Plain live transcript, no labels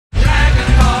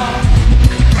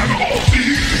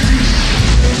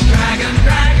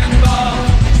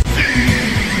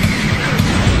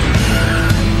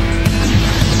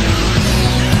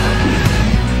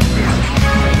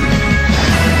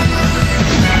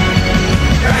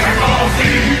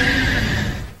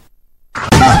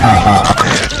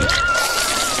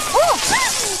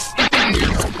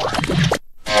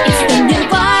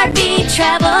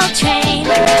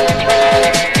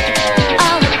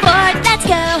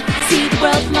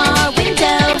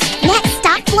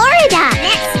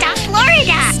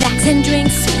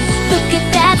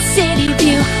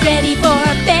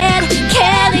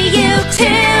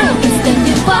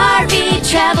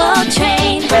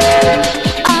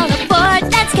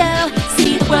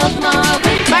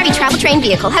train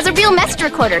vehicle has a real message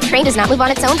recorder. Train does not move on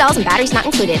its own, dolls and batteries not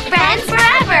included. Friends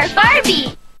forever,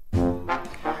 Barbie!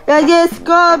 I just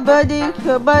got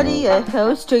your buddy, a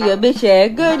host to your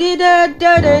mission. Goody da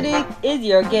da da da is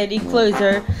your getting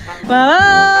closer.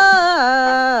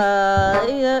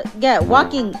 Get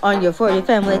walking on your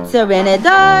 45 minutes serenade.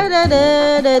 Da da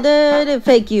da da da da.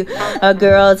 Fake you,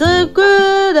 girls.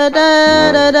 Good da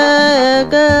da da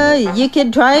da. You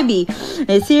can try me.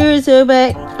 Sears are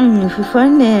back for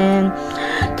fun then.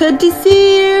 Cut to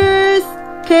Sears,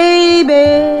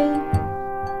 KB.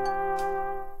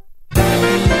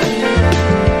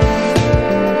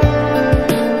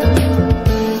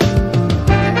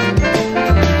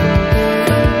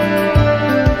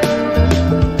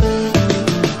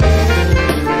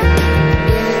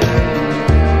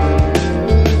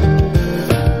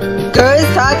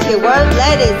 You want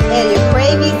lettuce and your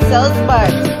gravy so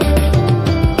smart.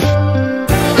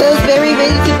 Pillsbury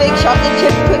ready-to-bake chocolate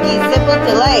chip cookies, simple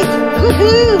delight.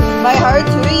 Woohoo! My heart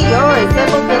to be yours,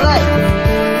 simple delight.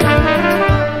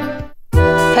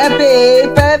 Happy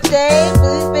birthday,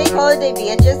 Blues Bake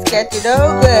Holiday, just get to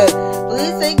know good.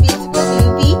 Blues Bake musical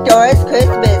movie, Dora's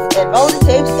Christmas, and all the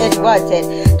tapes and wanted.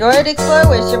 Dora the Explorer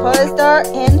with Chipotle Star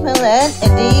and Milan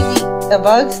and Davey, the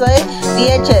Bug Sled,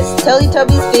 VHS,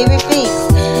 Teletubbies' favorite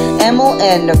things. Emil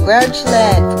and the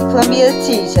Grouchland from Columbia's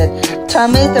T-shirt.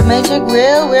 Thomas the Magic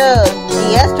Railroad,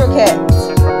 the Astro Cats.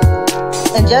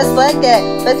 And just like that,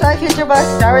 Best Buy Future Box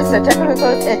stars the technical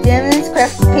coats at Eddielink's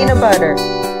Kraft peanut butter.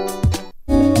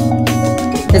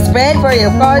 The spread for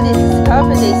your garden is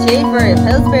coffee shade for your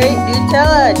Pillsbury,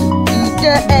 Nutella,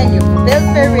 and your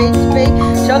Pillsbury ready-to-bake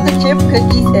chocolate chip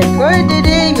cookies, and for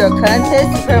today your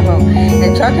contest promo.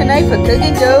 And chocolate knife for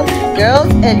cooking dough, girls,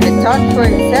 and your talk for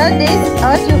your Sundays,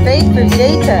 on your face for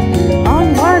data.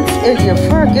 On once if you're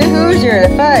for good Hoosier to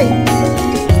fight.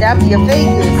 Snap your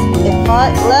fingers and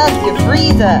fight love your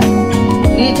freezer.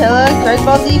 Nutella, Dragon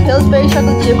Ball Z, Pillsbury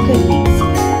chocolate chip cookies.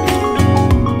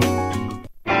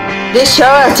 This show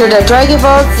after the Dragon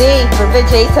Ball Z for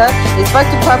Vegeta is sparked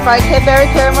to pop by Cadbury,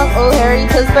 Caramilk, Old Harry,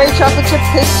 Pillsbury chocolate chip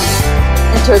cookies.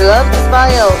 Into the love to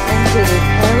smile, into the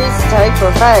Harry's type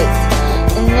for fights.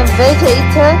 In the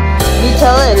Vegeta,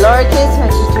 Nutella and lowercase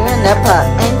mentions to a Nepa.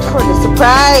 And for the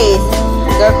surprise,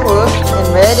 the hook and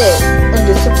Reddit. And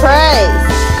the surprise,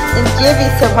 and give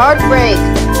you some heartbreak.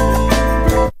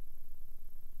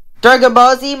 Dragon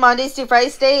Ball Z Mondays to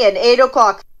Friday at 8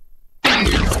 o'clock.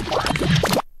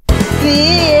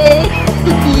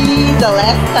 The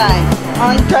last time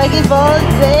on Dragon Ball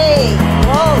Z.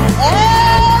 Whoa,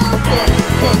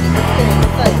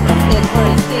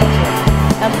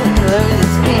 after the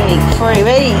screaming for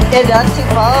rain and on 2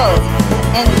 balls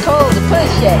and cold to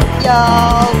push it,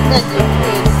 y'all. Let your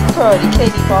fruits for the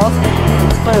candy balls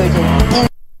exploded.